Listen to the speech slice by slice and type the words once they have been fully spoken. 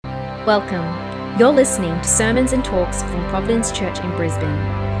Welcome. You're listening to sermons and talks from Providence Church in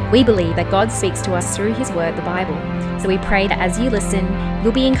Brisbane. We believe that God speaks to us through His Word, the Bible. So we pray that as you listen,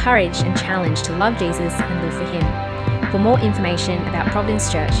 you'll be encouraged and challenged to love Jesus and live for Him. For more information about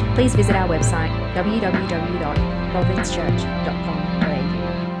Providence Church, please visit our website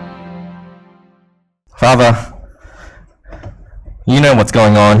www.providencechurch.com.au. Father, you know what's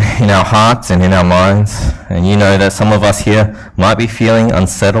going on in our hearts and in our minds, and you know that some of us here might be feeling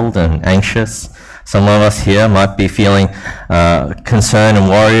unsettled and anxious. Some of us here might be feeling concerned and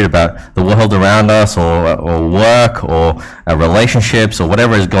worried about the world around us, or work, or our relationships, or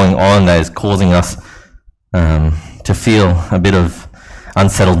whatever is going on that is causing us to feel a bit of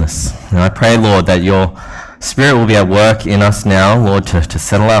unsettledness. And I pray, Lord, that your Spirit will be at work in us now, Lord, to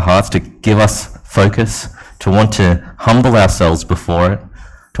settle our hearts, to give us focus, to want to humble ourselves before it,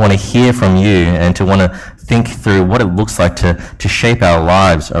 to want to hear from you, and to want to think through what it looks like to shape our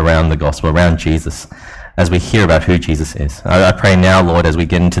lives around the gospel, around Jesus, as we hear about who Jesus is. I pray now, Lord, as we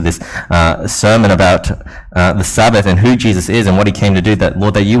get into this sermon about the Sabbath and who Jesus is and what he came to do, that,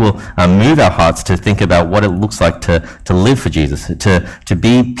 Lord, that you will move our hearts to think about what it looks like to live for Jesus, to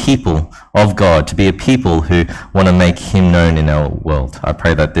be people of God, to be a people who want to make him known in our world. I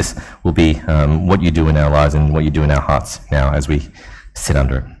pray that this will be what you do in our lives and what you do in our hearts now as we sit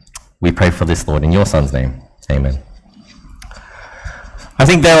under it. We pray for this, Lord, in your Son's name. Amen. I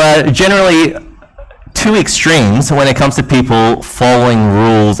think there are generally two extremes when it comes to people following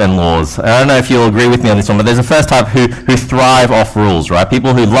rules and laws. I don't know if you'll agree with me on this one, but there's a first type who thrive off rules, right?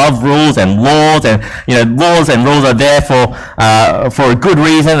 People who love rules and laws, and laws and rules are there for a good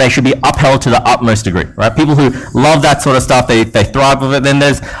reason. They should be upheld to the utmost degree, right? People who love that sort of stuff, they thrive with it. Then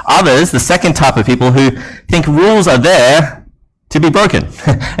there's others, the second type of people, who think rules are there to be broken,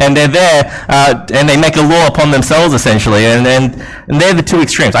 and they're there, and they make a law upon themselves, essentially, and they're the two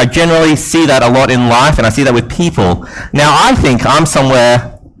extremes. I generally see that a lot in life, and I see that with people. Now, I think I'm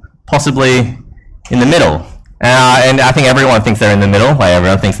somewhere possibly in the middle, and I think everyone thinks they're in the middle, like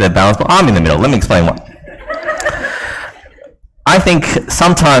everyone thinks they're balanced, but I'm in the middle. Let me explain why. I think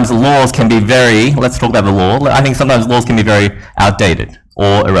sometimes laws can be let's talk about the law. I think sometimes laws can be very outdated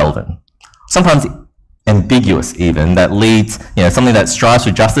or irrelevant. Sometimes ambiguous even, that leads, something that strives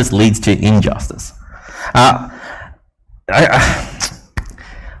for justice leads to injustice. I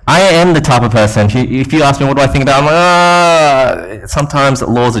am the type of person, if you ask me what do I think about, I'm like, sometimes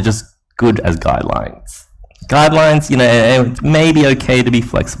laws are just good as guidelines. Guidelines, it may be okay to be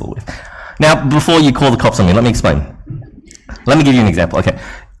flexible with. Now, before you call the cops on me, let me explain. Let me give you an example. Okay,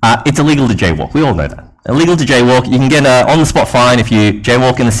 it's illegal to jaywalk. We all know that. Illegal to jaywalk. You can get on-the-spot fine if you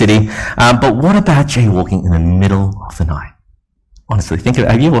jaywalk in the city. But what about jaywalking in the middle of the night? Honestly,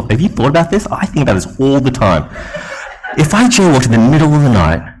 have you thought about this? I think about this all the time. If I jaywalked in the middle of the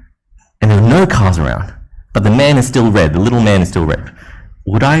night and there were no cars around, but the man is still red, the little man is still red,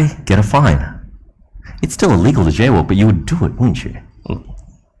 would I get a fine? It's still illegal to jaywalk, but you would do it, wouldn't you?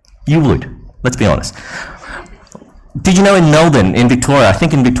 You would. Let's be honest. Did you know in Melbourne, in Victoria,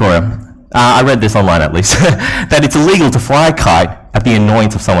 I read this online at least, that it's illegal to fly a kite at the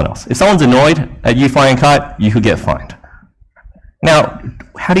annoyance of someone else. If someone's annoyed at you flying a kite, you could get fined. Now,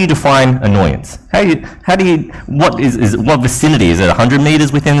 how do you define annoyance? What vicinity? Is it 100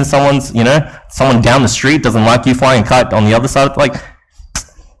 meters within someone's, someone down the street doesn't like you flying a kite on the other side? Let's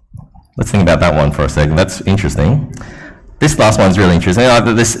think about that one for a second. That's interesting. This last one's really interesting.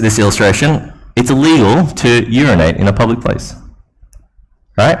 This illustration, it's illegal to urinate in a public place.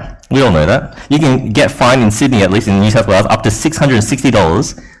 Right? We all know that. You can get fined in Sydney, at least in New South Wales, up to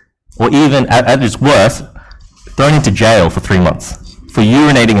 $660, or even, at its worst, thrown into jail for 3 months for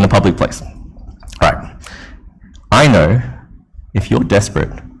urinating in a public place. Right. I know if you're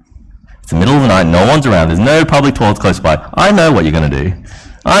desperate, it's the middle of the night, no one's around, there's no public toilets close by, I know what you're going to do.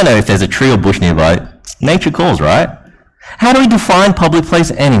 I know if there's a tree or bush nearby, nature calls, right? How do we define public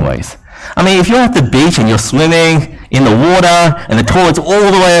place anyways? I mean, if you're at the beach and you're swimming in the water and the toilet's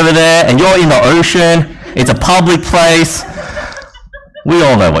all the way over there and you're in the ocean, it's a public place, we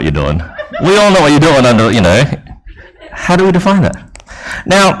all know what you're doing. We all know what you're doing under, How do we define that?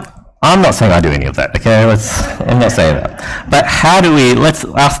 Now, I'm not saying I do any of that, okay? I'm not saying that. But let's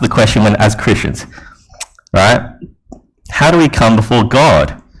ask the question as Christians, right? How do we come before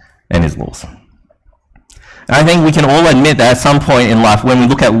God and his laws? I think we can all admit that at some point in life, when we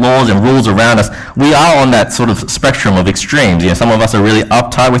look at laws and rules around us, we are on that sort of spectrum of extremes. Some of us are really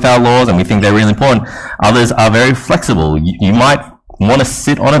uptight with our laws and we think they're really important. Others are very flexible. You might want to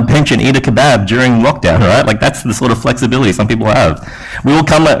sit on a bench and eat a kebab during lockdown, right? That's the sort of flexibility some people have. We all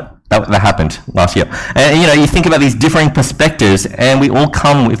come that happened last year. And you think about these differing perspectives, and we all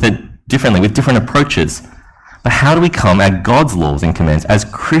come with it differently, with different approaches. But how do we come at God's laws and commands as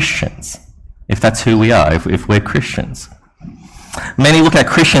Christians, if that's who we are, if we're Christians? Many look at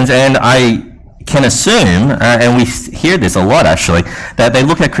Christians, and I can assume, and we hear this a lot actually, that they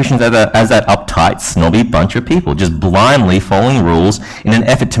look at Christians as that uptight, snobby bunch of people, just blindly following rules in an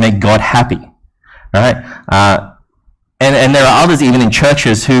effort to make God happy, right? And there are others even in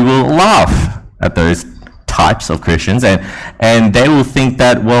churches who will laugh at those types of Christians, and they will think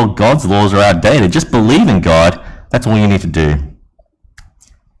that, well, God's laws are outdated. Just believe in God. That's all you need to do.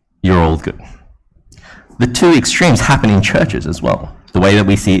 You're all good. The two extremes happen in churches as well, the way that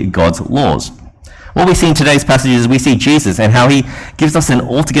we see God's laws. What we see in today's passage is we see Jesus and how he gives us an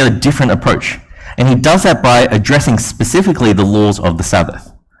altogether different approach. And he does that by addressing specifically the laws of the Sabbath.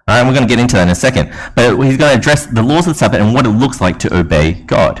 All right, we're going to get into that in a second. But he's going to address the laws of the Sabbath and what it looks like to obey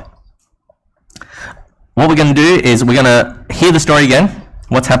God. What we're going to do is we're going to hear the story again,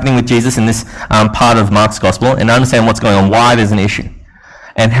 what's happening with Jesus in this part of Mark's Gospel, and understand what's going on, why there's an issue,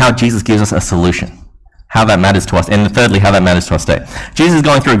 and how Jesus gives us a solution, how that matters to us, and thirdly, how that matters to us today. Jesus is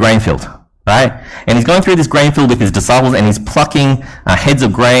going through a grain field, right? And he's going through this grain field with his disciples, and he's plucking heads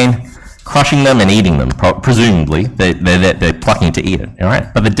of grain, crushing them and eating them, presumably. They're plucking to eat it, all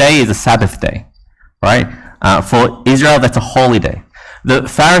right? But the day is a Sabbath day, right? For Israel, that's a holy day. The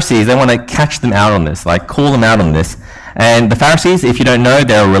Pharisees, they want to catch them out on this, like call them out on this. And the Pharisees, if you don't know,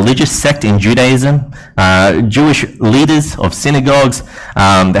 they're a religious sect in Judaism, Jewish leaders of synagogues,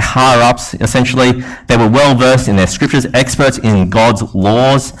 the higher-ups, essentially. They were well-versed in their scriptures, experts in God's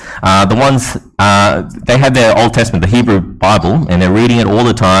laws. They had their Old Testament, the Hebrew Bible, and they're reading it all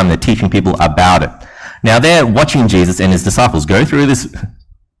the time. They're teaching people about it. Now, they're watching Jesus and his disciples go through this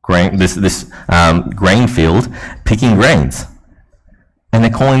grain field, picking grains. And they're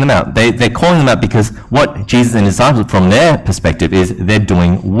calling them out. They're calling them out because what Jesus and his disciples, from their perspective, is they're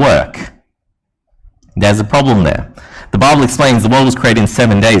doing work. There's a problem there. The Bible explains the world was created in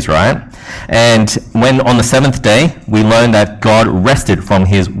 7 days, right? And when on the seventh day, we learn that God rested from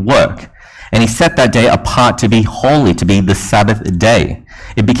his work. And he set that day apart to be holy, to be the Sabbath day.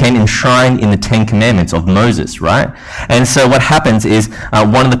 It became enshrined in the 10 Commandments of Moses, right? And so what happens is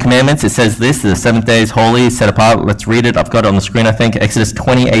one of the commandments, it says this, the seventh day is holy, set apart. Let's read it. I've got it on the screen, I think. Exodus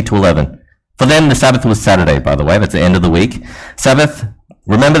 28-11. For them, the Sabbath was Saturday, by the way. That's the end of the week. Sabbath,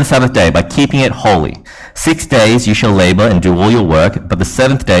 remember the Sabbath day by keeping it holy. 6 days you shall labor and do all your work, but the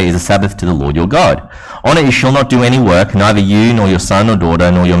seventh day is a Sabbath to the Lord your God. On it you shall not do any work, neither you, nor your son or daughter,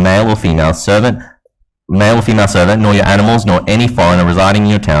 nor your male or female servant, nor your animals, nor any foreigner residing in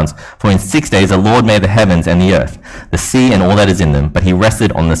your towns. For in 6 days the Lord made the heavens and the earth, the sea and all that is in them, but he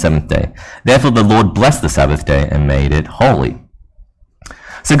rested on the seventh day. Therefore the Lord blessed the Sabbath day and made it holy.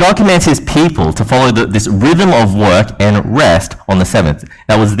 So God commands his people to follow this rhythm of work and rest on the seventh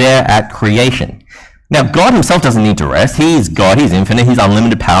that was there at creation. Now, God himself doesn't need to rest. He's God. He's infinite. He's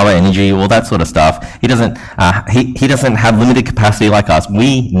unlimited power, energy, all that sort of stuff. He doesn't have limited capacity like us.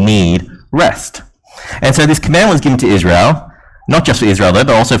 We need rest. And so this command was given to Israel, not just for Israel though,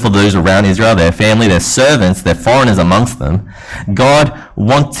 but also for those around Israel, their family, their servants, their foreigners amongst them. God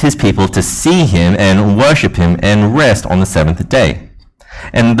wants his people to see him and worship him and rest on the seventh day.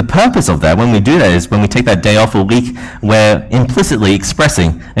 And the purpose of that, when we do that, is when we take that day off a week, we're implicitly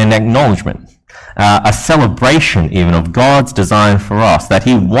expressing an acknowledgement, a celebration even of God's design for us, that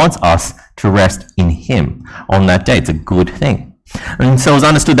he wants us to rest in him on that day. It's a good thing. And so it's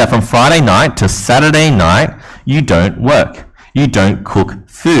understood that from Friday night to Saturday night, you don't work. You don't cook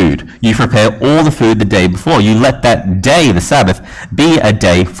food. You prepare all the food the day before. You let that day, the Sabbath, be a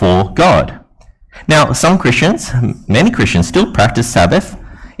day for God. Now, some Christians, many Christians, still practice Sabbath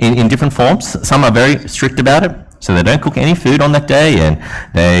in different forms. Some are very strict about it, so they don't cook any food on that day, and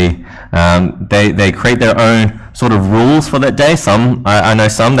they create their own sort of rules for that day. Some, I know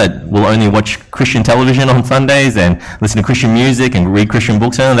some that will only watch Christian television on Sundays and listen to Christian music and read Christian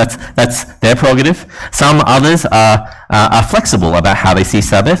books, and that's their prerogative. Some others are flexible about how they see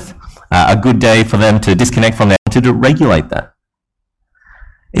Sabbath, a good day for them to disconnect from to regulate that.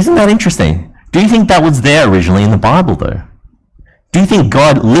 Isn't that interesting? Do you think that was there originally in the Bible, though? Do you think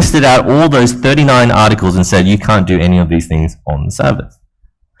God listed out all those 39 articles and said, you can't do any of these things on the Sabbath?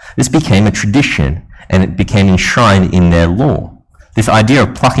 This became a tradition, and it became enshrined in their law. This idea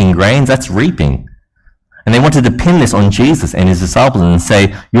of plucking grains, that's reaping. And they wanted to pin this on Jesus and his disciples and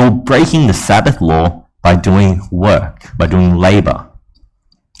say, you're breaking the Sabbath law by doing work, by doing labor.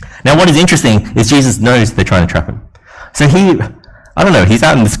 Now, what is interesting is Jesus knows they're trying to trap him. So he's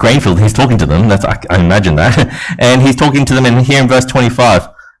out in this grain field, he's talking to them, I imagine that, and he's talking to them, and here in verse 25,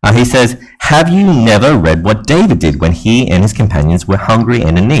 he says, have you never read what David did when he and his companions were hungry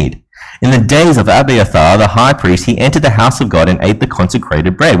and in need? In the days of Abiathar, the high priest, he entered the house of God and ate the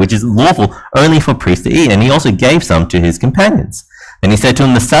consecrated bread, which is lawful only for priests to eat, and he also gave some to his companions. And he said to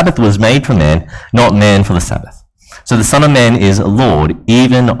him, the Sabbath was made for man, not man for the Sabbath. So the Son of Man is Lord,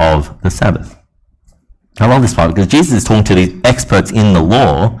 even of the Sabbath. I love this part because Jesus is talking to these experts in the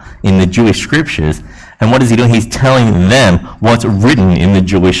law, in the Jewish scriptures, and what is he doing? He's telling them what's written in the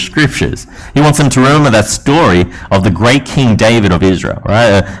Jewish scriptures. He wants them to remember that story of the great King David of Israel,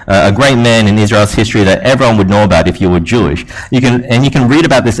 right? A great man in Israel's history that everyone would know about if you were Jewish. You can read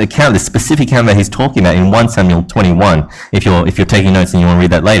about this account, this specific account that he's talking about in 1 Samuel 21, if you're taking notes and you want to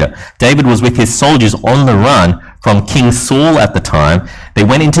read that later. David was with his soldiers on the run from King Saul at the time. They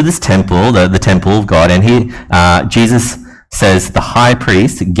went into this temple, the temple of God, and Jesus says the high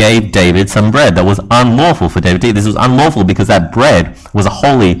priest gave David some bread that was unlawful for David to eat. This was unlawful because that bread was a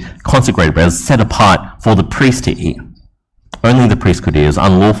holy, consecrated bread. It was set apart for the priest to eat. Only the priest could eat. It was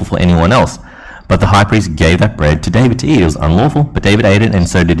unlawful for anyone else. But the high priest gave that bread to David to eat. It was unlawful, but David ate it, and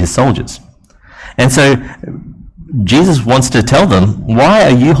so did his soldiers. And so Jesus wants to tell them, why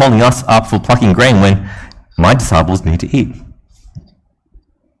are you holding us up for plucking grain when my disciples need to eat?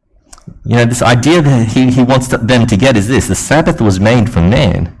 You know, this idea that he wants them to get is this: the Sabbath was made for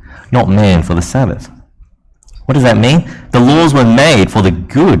man, not man for the Sabbath. What does that mean? The laws were made for the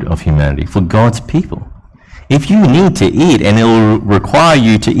good of humanity, for God's people. If you need to eat and it will require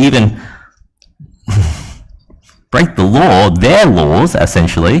you to even break the law, their laws,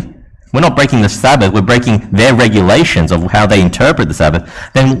 essentially, we're not breaking the Sabbath, we're breaking their regulations of how they interpret the Sabbath,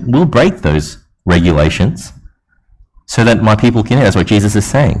 then we'll break those regulations so that my people can eat. That's what Jesus is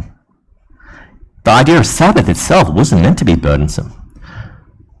saying. The idea of Sabbath itself wasn't meant to be burdensome.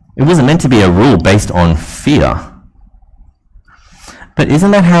 It wasn't meant to be a rule based on fear. But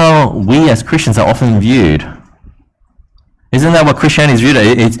isn't that how we as Christians are often viewed? Isn't that what Christianity is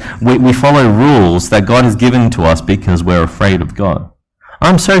viewed? We follow rules that God has given to us because we're afraid of God.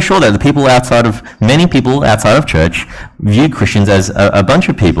 I'm so sure that many people outside of church view Christians as a bunch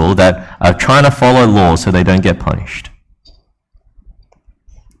of people that are trying to follow laws so they don't get punished.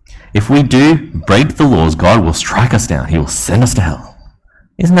 If we do break the laws, God will strike us down. He will send us to hell.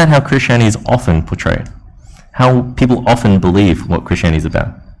 Isn't that how Christianity is often portrayed? How people often believe what Christianity is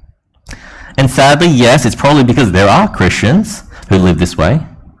about? And sadly, yes, it's probably because there are Christians who live this way,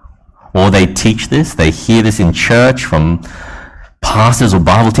 or they teach this, they hear this in church from pastors or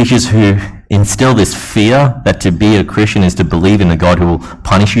Bible teachers who instill this fear that to be a Christian is to believe in a God who will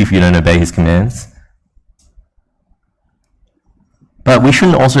punish you if you don't obey his commands. But we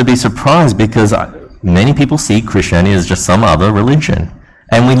shouldn't also be surprised because many people see Christianity as just some other religion.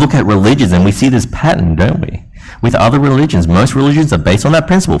 And we look at religions and we see this pattern, don't we? With other religions, most religions are based on that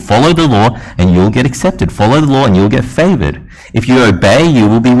principle. Follow the law and you'll get accepted. Follow the law and you'll get favored. If you obey, you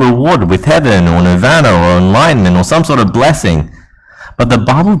will be rewarded with heaven or nirvana or enlightenment or some sort of blessing. But the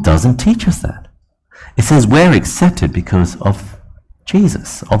Bible doesn't teach us that. It says we're accepted because of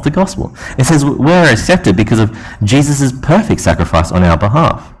Jesus, of the gospel. It says we're accepted because of Jesus' perfect sacrifice on our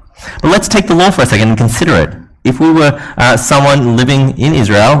behalf. But let's take the law for a second and consider it. If we were someone living in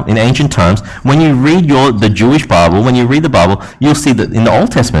Israel in ancient times, when you read the Jewish Bible, when you read the Bible, you'll see that in the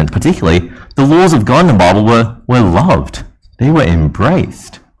Old Testament particularly, the laws of God in the Bible were loved. They were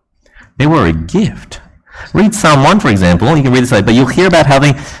embraced. They were a gift. Read Psalm 1, for example. You can read this later, but you'll hear about how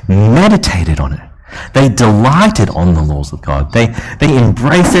they meditated on it. They delighted on the laws of God. They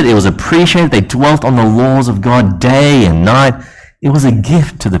embraced it. It was appreciated. They dwelt on the laws of God day and night. It was a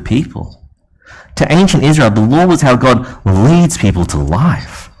gift to the people. To ancient Israel, the law was how God leads people to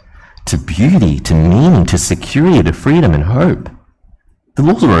life, to beauty, to meaning, to security, to freedom and hope. The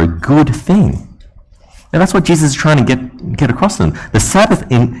laws were a good thing. And that's what Jesus is trying to get across to them. The Sabbath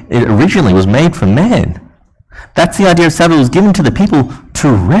originally was made for man. That's the idea of Sabbath. It was given to the people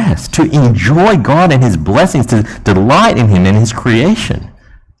to rest, to enjoy God and his blessings, to delight in him and his creation.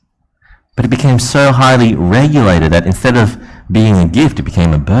 But it became so highly regulated that instead of being a gift, it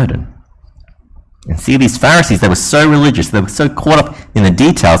became a burden. And see, these Pharisees, they were so religious, they were so caught up in the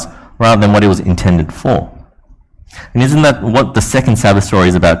details rather than what it was intended for. And isn't that what the second Sabbath story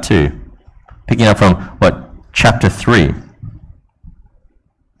is about too? Picking up from, chapter 3.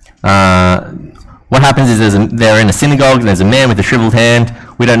 What happens is they're in a synagogue and there's a man with a shriveled hand.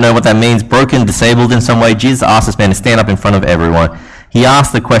 We don't know what that means. Broken, disabled in some way. Jesus asks this man to stand up in front of everyone. He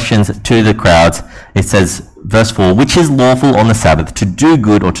asks the questions to the crowds. It says, verse 4, which is lawful on the Sabbath, to do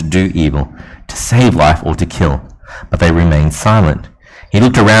good or to do evil, to save life or to kill? But they remained silent. He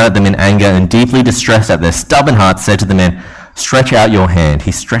looked around at them in anger and deeply distressed at their stubborn hearts, said to the man, stretch out your hand.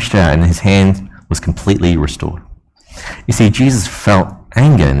 He stretched it out and his hand was completely restored. You see, Jesus felt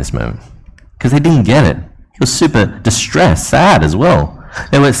anger in this moment because they didn't get it. He was super distressed, sad as well.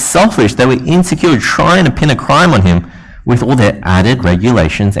 They were selfish, they were insecure, trying to pin a crime on him with all their added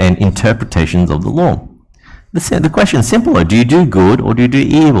regulations and interpretations of the law. The question is simpler. Do you do good or do you do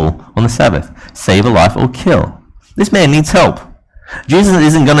evil on the Sabbath? Save a life or kill? This man needs help. Jesus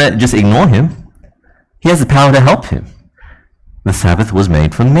isn't going to just ignore him. He has the power to help him. The Sabbath was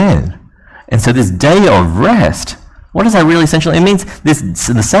made for man. And so this day of rest, what does that really essentially? It means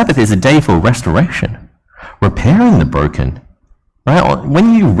the Sabbath is a day for restoration, repairing the broken. Right?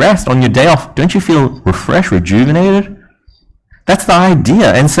 When you rest on your day off, don't you feel refreshed, rejuvenated? That's the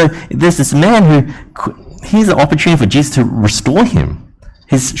idea. And so there's this man who, here's the opportunity for Jesus to restore him,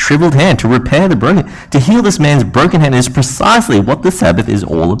 his shriveled hand, to repair the broken. To heal this man's broken hand is precisely what the Sabbath is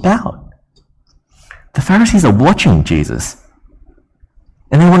all about. The Pharisees are watching Jesus.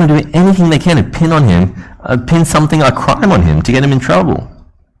 And they want to do anything they can to pin on him, pin something, a crime on him, to get him in trouble.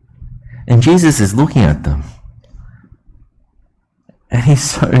 And Jesus is looking at them. And he's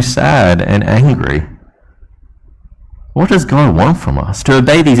so sad and angry. What does God want from us? To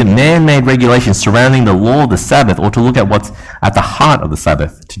obey these man-made regulations surrounding the law of the Sabbath, or to look at what's at the heart of the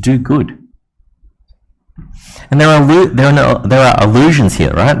Sabbath, to do good? And there are allusions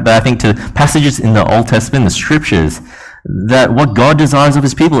here, right? But I think to passages in the Old Testament, the scriptures, that what God desires of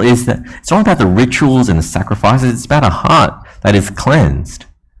his people is that it's not about the rituals and the sacrifices, it's about a heart that is cleansed,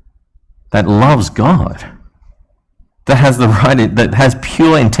 that loves God, that has the right, that has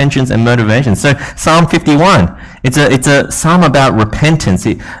pure intentions and motivations. So Psalm 51, it's a psalm about repentance.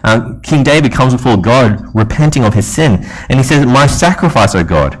 King David comes before God repenting of his sin, and he says, "My sacrifice, O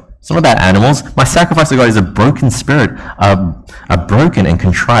God." It's not about animals. My sacrifice, O God, is a broken spirit, a broken and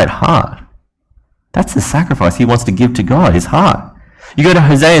contrite heart. That's the sacrifice he wants to give to God, his heart. You go to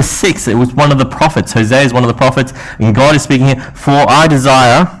Hosea 6, it was one of the prophets. Hosea is one of the prophets, and God is speaking here, For I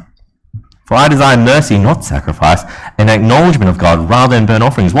desire mercy, not sacrifice, an acknowledgement of God rather than burnt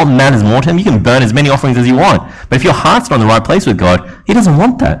offerings. What matters more to him? You can burn as many offerings as you want. But if your heart's not in the right place with God, he doesn't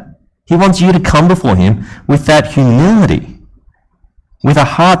want that. He wants you to come before him with that humility, with a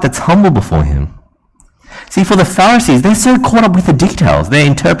heart that's humble before him. See, for the Pharisees, they're so caught up with the details, their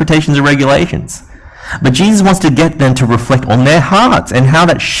interpretations and regulations. But Jesus wants to get them to reflect on their hearts and how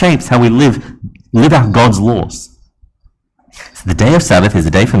that shapes how we live out God's laws. So the day of Sabbath is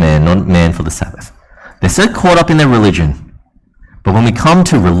a day for man, not man for the Sabbath. They're so caught up in their religion. But when we come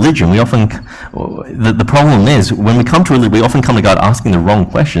to religion, the problem is, when we come to religion, we often come to God asking the wrong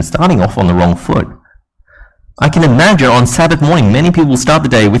questions, starting off on the wrong foot. I can imagine on Sabbath morning, many people will start the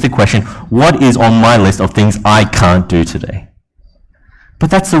day with the question, what is on my list of things I can't do today? But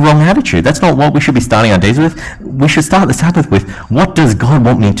that's the wrong attitude. That's not what we should be starting our days with. We should start the Sabbath with, what does God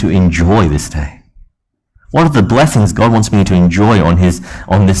want me to enjoy this day? What are the blessings God wants me to enjoy on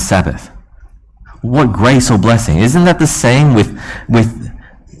this Sabbath? What grace or blessing? Isn't that the same with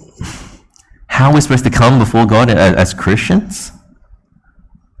how we're supposed to come before God as Christians?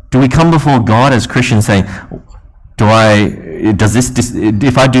 Do we come before God as Christians saying,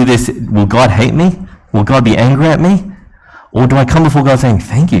 if I do this, will God hate me? Will God be angry at me? Or do I come before God saying,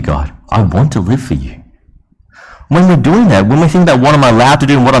 thank you, God, I want to live for you? When we're doing that, when we think about what I'm allowed to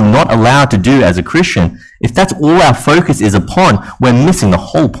do and what I'm not allowed to do as a Christian, if that's all our focus is upon, we're missing the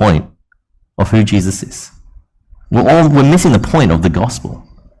whole point of who Jesus is. We're missing the point of the gospel.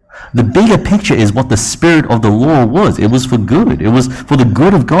 The bigger picture is what the spirit of the law was. It was for good. It was for the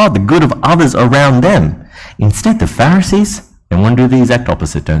good of God, the good of others around them. Instead, the Pharisees, they want to do the exact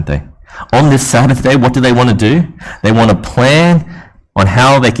opposite, don't they? On this Sabbath day, what do they want to do? They want to plan on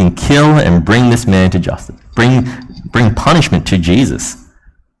how they can kill and bring this man to justice. Bring punishment to Jesus.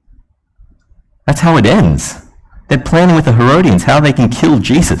 That's how it ends. They're planning with the Herodians how they can kill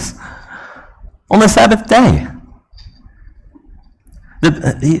Jesus on the Sabbath day.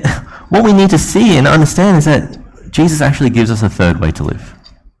 What we need to see and understand is that Jesus actually gives us a third way to live.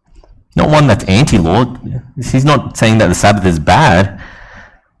 Not one that's anti-law. He's not saying that the Sabbath is bad,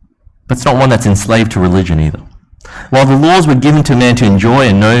 but it's not one that's enslaved to religion either. While the laws were given to man to enjoy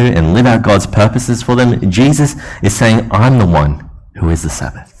and know and live out God's purposes for them, Jesus is saying, I'm the one who is the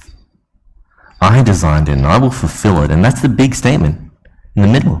Sabbath. I designed it and I will fulfill it. And that's the big statement in the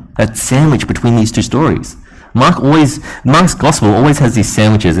middle, that sandwich between these two stories. Mark's gospel always has these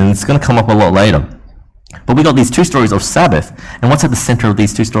sandwiches, and it's going to come up a lot later. But we got these two stories of Sabbath, and what's at the center of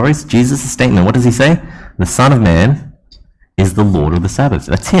these two stories? Jesus' statement. What does he say? The Son of Man is the Lord of the Sabbath.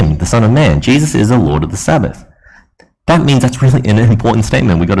 That's him, the Son of Man. Jesus is the Lord of the Sabbath. That means that's really an important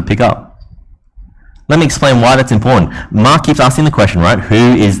statement we've got to pick up. Let me explain why that's important. Mark keeps asking the question, right? Who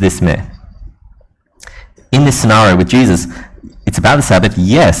is this man? In this scenario with Jesus, It's about the Sabbath,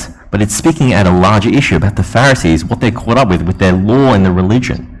 yes, but it's speaking at a larger issue about the Pharisees, what they're caught up with their law and their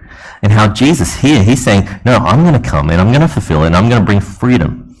religion. And how Jesus here, he's saying, no, I'm going to come and I'm going to fulfill it and I'm going to bring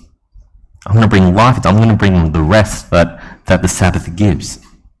freedom. I'm going to bring life. I'm going to bring the rest that the Sabbath gives.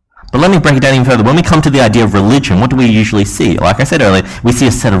 But let me break it down even further. When we come to the idea of religion, what do we usually see? Like I said earlier, we see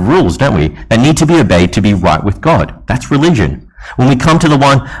a set of rules, don't we, that need to be obeyed to be right with God. That's religion. When we come to the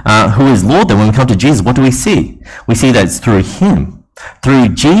one who is Lord, then when we come to Jesus, what do we see? We see that it's through him. Through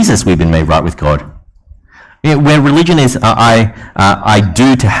Jesus we've been made right with God. Where religion is, I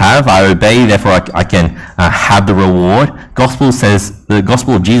do to have, I obey, therefore I can have the reward. The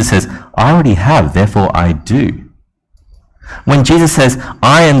gospel of Jesus says, I already have, therefore I do. When Jesus says,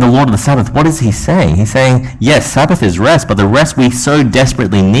 I am the Lord of the Sabbath, what is he saying? He's saying, yes, Sabbath is rest, but the rest we so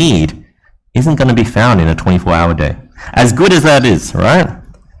desperately need isn't going to be found in a 24-hour day. As good as that is, right?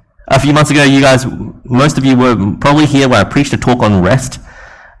 A few months ago, you guys, most of you were probably here where I preached a talk on rest.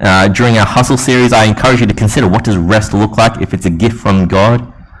 During our Hustle series, I encourage you to consider, what does rest look like if it's a gift from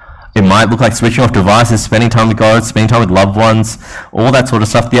God? It might look like switching off devices, spending time with God, spending time with loved ones, all that sort of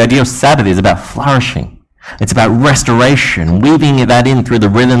stuff. The idea of Sabbath is about flourishing. It's about restoration, weaving that in through the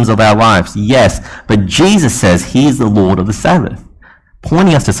rhythms of our lives. Yes, but Jesus says he's the Lord of the Sabbath,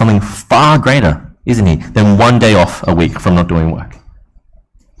 pointing us to something far greater, isn't he, than one day off a week from not doing work.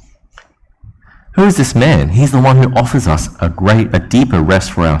 Who is this man? He's the one who offers us a deeper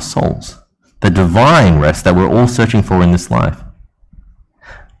rest for our souls, the divine rest that we're all searching for in this life.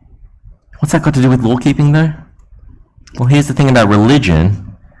 What's that got to do with law keeping, though? Well, here's the thing about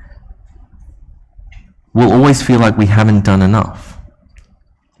religion. We'll always feel like we haven't done enough.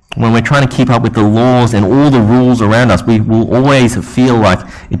 When we're trying to keep up with the laws and all the rules around us, we will always feel like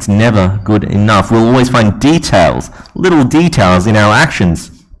it's never good enough. We'll always find details, little details in our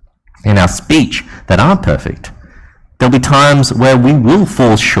actions, in our speech that aren't perfect. There'll be times where we will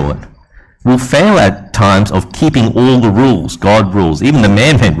fall short. We'll fail at times of keeping all the rules, God rules, even the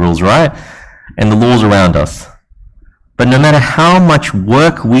man-made rules, right? And the laws around us. But no matter how much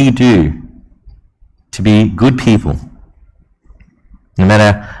work we do to be good people, no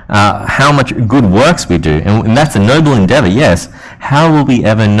matter how much good works we do, and that's a noble endeavor, yes, how will we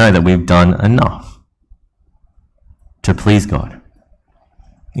ever know that we've done enough to please God?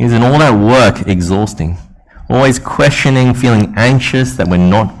 Isn't all that work exhausting? Always questioning, feeling anxious that we're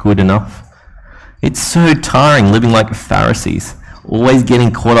not good enough? It's so tiring living like Pharisees, always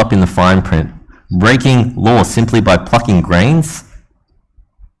getting caught up in the fine print, breaking law simply by plucking grains.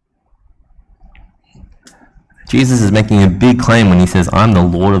 Jesus is making a big claim when he says, I'm the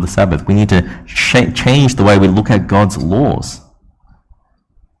Lord of the Sabbath. We need to change the way we look at God's laws.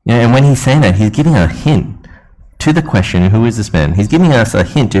 And when he's saying that, he's giving a hint to the question, who is this man? He's giving us a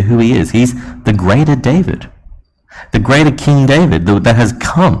hint to who he is. He's the greater David, the greater King David that has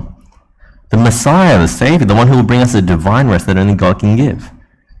come, the Messiah, the Savior, the one who will bring us a divine rest that only God can give.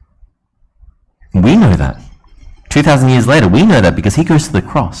 We know that. 2,000 years later, we know that because he goes to the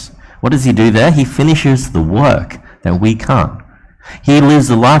cross. What does he do there? He finishes the work that we can't. He lives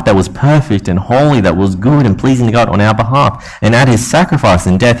a life that was perfect and holy, that was good and pleasing to God on our behalf. And at his sacrifice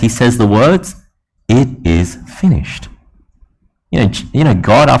and death, he says the words, it is finished. You know,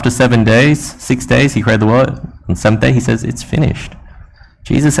 God, after 6 days, he created the world. On the 7th day, he says, it's finished.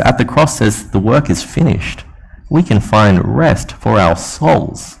 Jesus at the cross says, the work is finished. We can find rest for our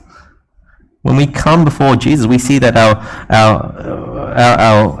souls. When we come before Jesus, we see that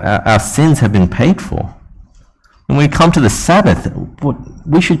our sins have been paid for. When we come to the Sabbath,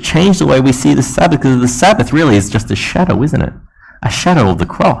 we should change the way we see the Sabbath, because the Sabbath really is just a shadow, isn't it? A shadow of the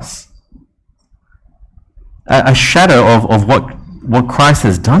cross. A shadow of what Christ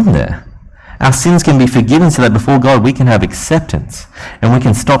has done there. Our sins can be forgiven so that before God we can have acceptance, and we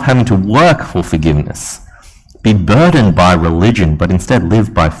can stop having to work for forgiveness, be burdened by religion, but instead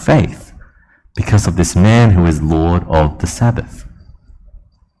live by faith, because of this man who is Lord of the Sabbath.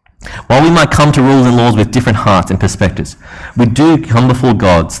 While we might come to rules and laws with different hearts and perspectives, we do come before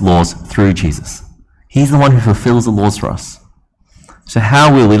God's laws through Jesus. He's the one who fulfills the laws for us. So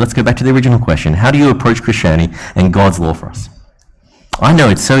how will we, let's go back to the original question, how do you approach Christianity and God's law for us? I know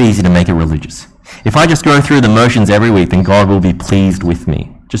it's so easy to make it religious. If I just go through the motions every week, then God will be pleased with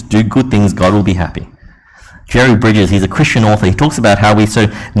me. Just do good things, God will be happy. Jerry Bridges, he's a Christian author, he talks about how we so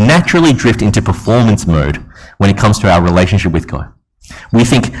naturally drift into performance mode when it comes to our relationship with God. We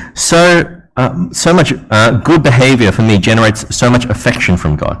think so much good behavior from me generates so much affection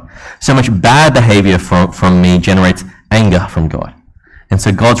from God. So much bad behavior from me generates anger from God. And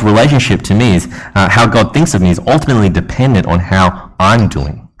so God's relationship to me is, how God thinks of me is ultimately dependent on how I'm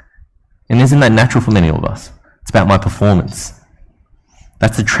doing. And isn't that natural for many of us? It's about my performance.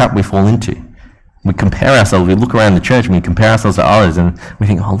 That's the trap we fall into. We compare ourselves, we look around the church and we compare ourselves to others and we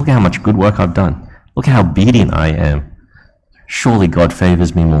think, oh, look at how much good work I've done. Look at how obedient I am. Surely God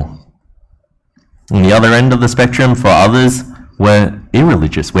favors me more. On the other end of the spectrum, for others, we're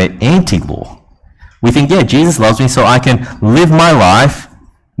irreligious. We're anti-law. We think, yeah, Jesus loves me, so I can live my life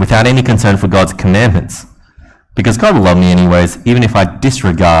without any concern for God's commandments. Because God will love me anyways, even if I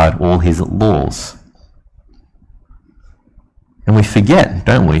disregard all his laws. And we forget,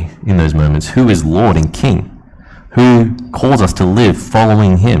 don't we, in those moments, who is Lord and King, who calls us to live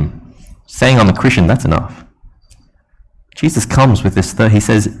following him. Saying I'm a Christian, that's enough. Jesus comes with this, he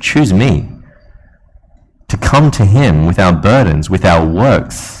says, choose me. To come to him with our burdens, with our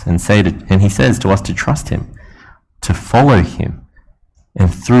works, and he says to us to trust him, to follow him,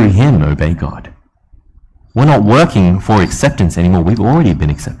 and through him obey God. We're not working for acceptance anymore. We've already been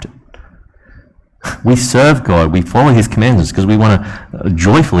accepted. We serve God, we follow his commandments because we want to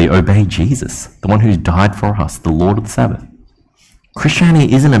joyfully obey Jesus, the one who's died for us, the Lord of the Sabbath.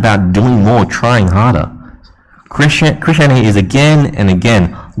 Christianity isn't about doing more, trying harder. Christianity is again and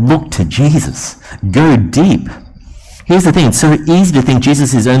again, look to Jesus. Go deep. Here's the thing, it's so easy to think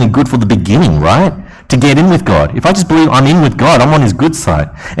Jesus is only good for the beginning, right? To get in with God. If I just believe I'm in with God, I'm on his good side.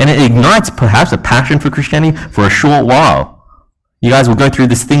 And it ignites perhaps a passion for Christianity for a short while. You guys will go through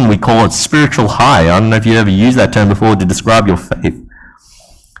this thing we call it spiritual high. I don't know if you've ever used that term before to describe your faith.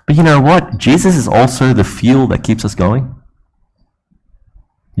 But you know what? Jesus is also the fuel that keeps us going.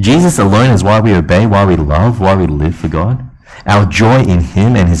 Jesus alone is why we obey, why we love, why we live for God. Our joy in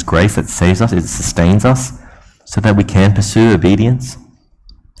him and his grace that saves us, it sustains us so that we can pursue obedience.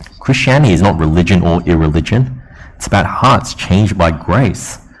 Christianity is not religion or irreligion. It's about hearts changed by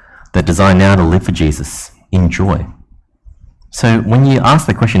grace that desire now to live for Jesus in joy. So when you ask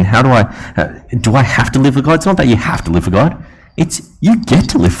the question, do I have to live for God? It's not that you have to live for God. It's you get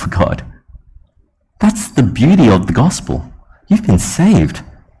to live for God. That's the beauty of the gospel. You've been saved,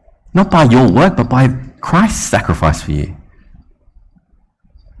 not by your work, but by Christ's sacrifice for you.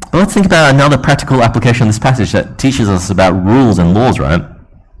 But let's think about another practical application of this passage that teaches us about rules and laws, right?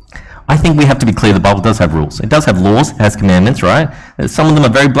 I think we have to be clear the Bible does have rules. It does have laws, it has commandments, right? Some of them are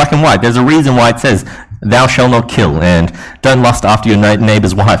very black and white. There's a reason why it says, thou shalt not kill, and don't lust after your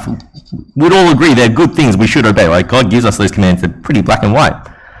neighbor's wife. We'd all agree they're good things we should obey, right? God gives us those commands. They're pretty black and white.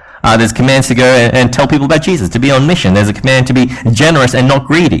 There's commands to go and tell people about Jesus, to be on mission. There's a command to be generous and not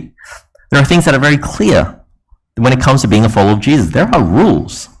greedy. There are things that are very clear when it comes to being a follower of Jesus. There are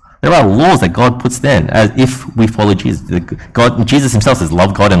rules. There are laws that God puts then, as if we follow Jesus. Jesus himself says,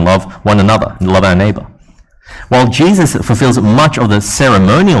 love God and love one another, and love our neighbor. While Jesus fulfills much of the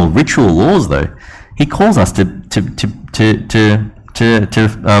ceremonial ritual laws, though, he calls us to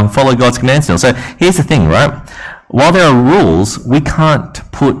follow God's commands still. So here's the thing, right? While there are rules, we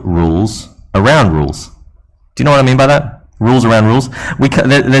can't put rules around rules. Do you know what I mean by that? Rules around rules.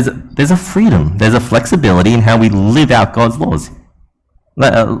 There's a freedom. There's a flexibility in how we live out God's laws.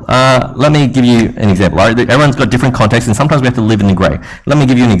 Let me give you an example. Right? Everyone's got different contexts, and sometimes we have to live in the grey. Let me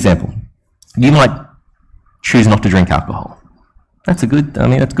give you an example. You might choose not to drink alcohol. That's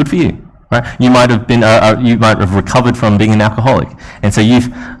good for you. Right? You might have recovered from being an alcoholic, and so you've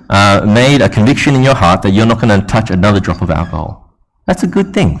made a conviction in your heart that you're not going to touch another drop of alcohol. That's a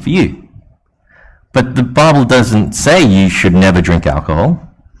good thing for you. But the Bible doesn't say you should never drink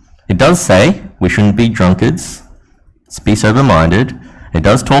alcohol. It does say we shouldn't be drunkards, be sober-minded. It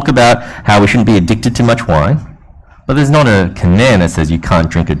does talk about how we shouldn't be addicted to much wine, but there's not a command that says you can't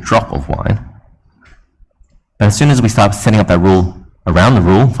drink a drop of wine. And as soon as we start setting up that rule around the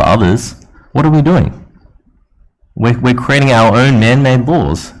rule for others, what are we doing? We're creating our own man-made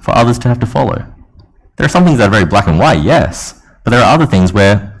laws for others to have to follow. There are some things that are very black and white, yes, but there are other things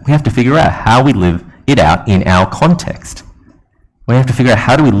where we have to figure out how we live it out in our context. We have to figure out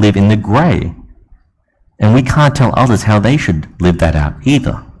how do we live in the grey. And we can't tell others how they should live that out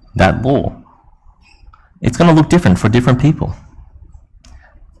either, that law. It's going to look different for different people.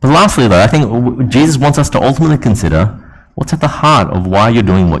 But lastly, though, I think Jesus wants us to ultimately consider what's at the heart of why you're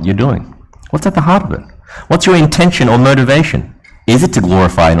doing what you're doing. What's at the heart of it? What's your intention or motivation? Is it to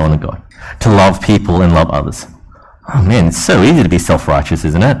glorify and honor God? To love people and love others? Oh man, it's so easy to be self-righteous,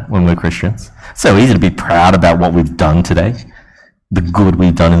 isn't it, when we're Christians? So easy to be proud about what we've done today, the good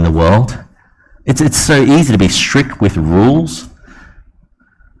we've done in the world. It's so easy to be strict with rules.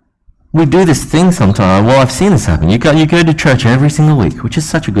 We do this thing sometimes. Well, I've seen this happen. You go to church every single week, which is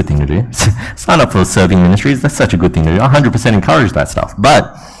such a good thing to do. Sign up for serving ministries. That's such a good thing to do. I 100% encourage that stuff.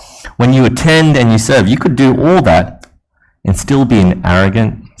 But when you attend and you serve, you could do all that and still be an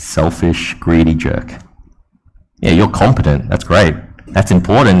arrogant, selfish, greedy jerk. Yeah, you're competent. That's great. That's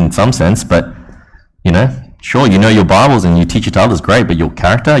important in some sense, but, sure, you know your Bibles and you teach it to others, great, but your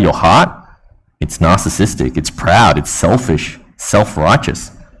character, your heart, it's narcissistic, it's proud, it's selfish,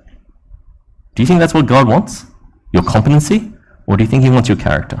 self-righteous. Do you think that's what God wants? Your competency? Or do you think he wants your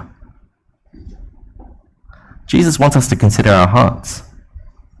character? Jesus wants us to consider our hearts.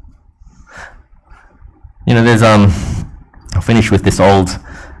 There's, I'll finish with this old,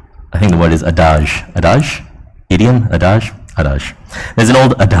 I think the word is adage. Adage? Idiom? Adage? Adage. There's an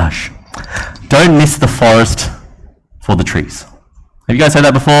old adage. Don't miss the forest for the trees. Have you guys heard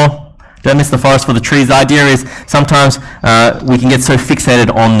that before? Don't miss the forest for the trees. The idea is sometimes we can get so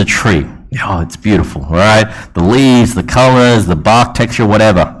fixated on the tree. Oh, it's beautiful, right? The leaves, the colors, the bark texture,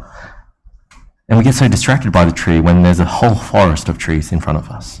 whatever. And we get so distracted by the tree when there's a whole forest of trees in front of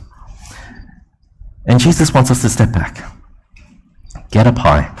us. And Jesus wants us to step back. Get up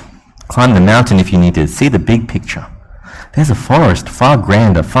high. Climb the mountain if you need to. See the big picture. There's a forest far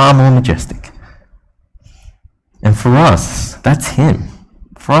grander, far more majestic. And for us, that's him.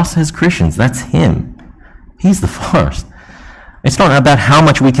 For us as Christians, that's him. He's the forest. It's not about how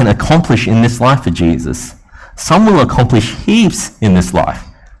much we can accomplish in this life for Jesus. Some will accomplish heaps in this life.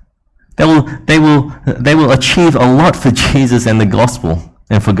 They will achieve a lot for Jesus and the gospel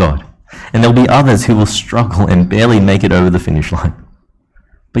and for God. And there'll be others who will struggle and barely make it over the finish line.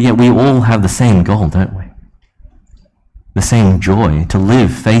 But yet we all have the same goal, don't we? The same joy, to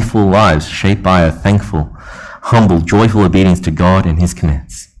live faithful lives shaped by a thankful, humble, joyful obedience to God and his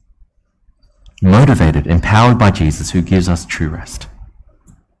commands. Motivated, empowered by Jesus who gives us true rest.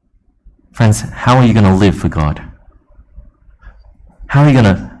 Friends, how are you going to live for God? How are you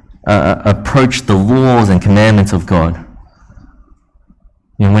going to approach the laws and commandments of God?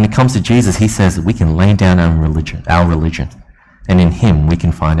 When it comes to Jesus, he says that we can lay down our religion, and in him we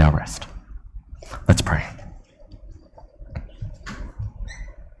can find our rest. Let's pray.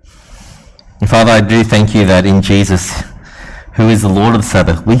 And Father, I do thank you that in Jesus, who is the Lord of the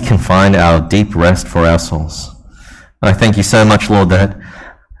Sabbath, we can find our deep rest for our souls. And I thank you so much, Lord, that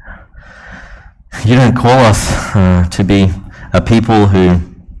you don't call us to be a people who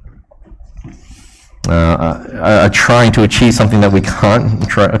are trying to achieve something that we can't,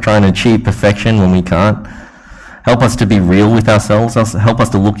 trying to achieve perfection when we can't. Help us to be real with ourselves. Help us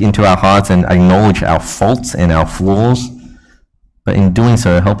to look into our hearts and acknowledge our faults and our flaws. But in doing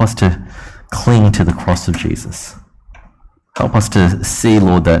so, help us to cling to the cross of Jesus. Help us to see,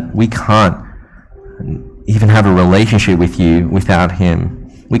 Lord, that we can't even have a relationship with you without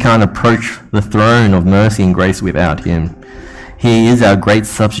him. We can't approach the throne of mercy and grace without him. He is our great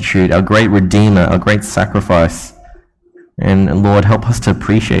substitute, our great redeemer, our great sacrifice. And Lord, help us to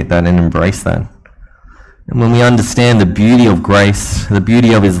appreciate that and embrace that. And when we understand the beauty of grace, the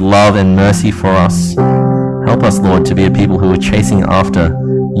beauty of his love and mercy for us, help us, Lord, to be a people who are chasing after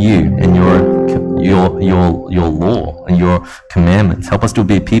you and your law and your commandments. Help us to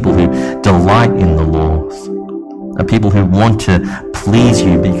be people who delight in the laws, a people who want to please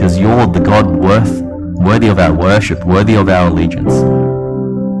you because you're the God worthy of our worship, worthy of our allegiance.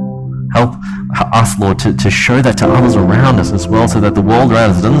 Help us, Lord, to show that to others around us as well, so that the world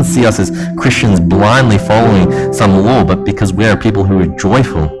around us doesn't see us as Christians blindly following some law, but because we are people who are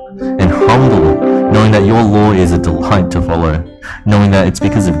joyful and humble, knowing that your law is a delight to follow, knowing that it's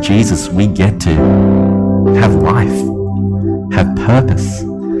because of Jesus we get to have life, have purpose,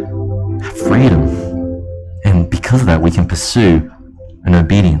 have freedom, and because of that we can pursue an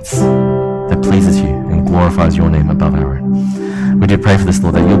obedience that pleases you and glorifies your name above our own. We do pray for this,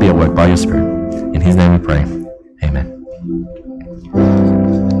 Lord, that you'll be at work by your Spirit. In his name we pray. Amen.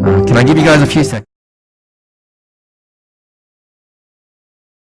 Can I give you guys a few seconds?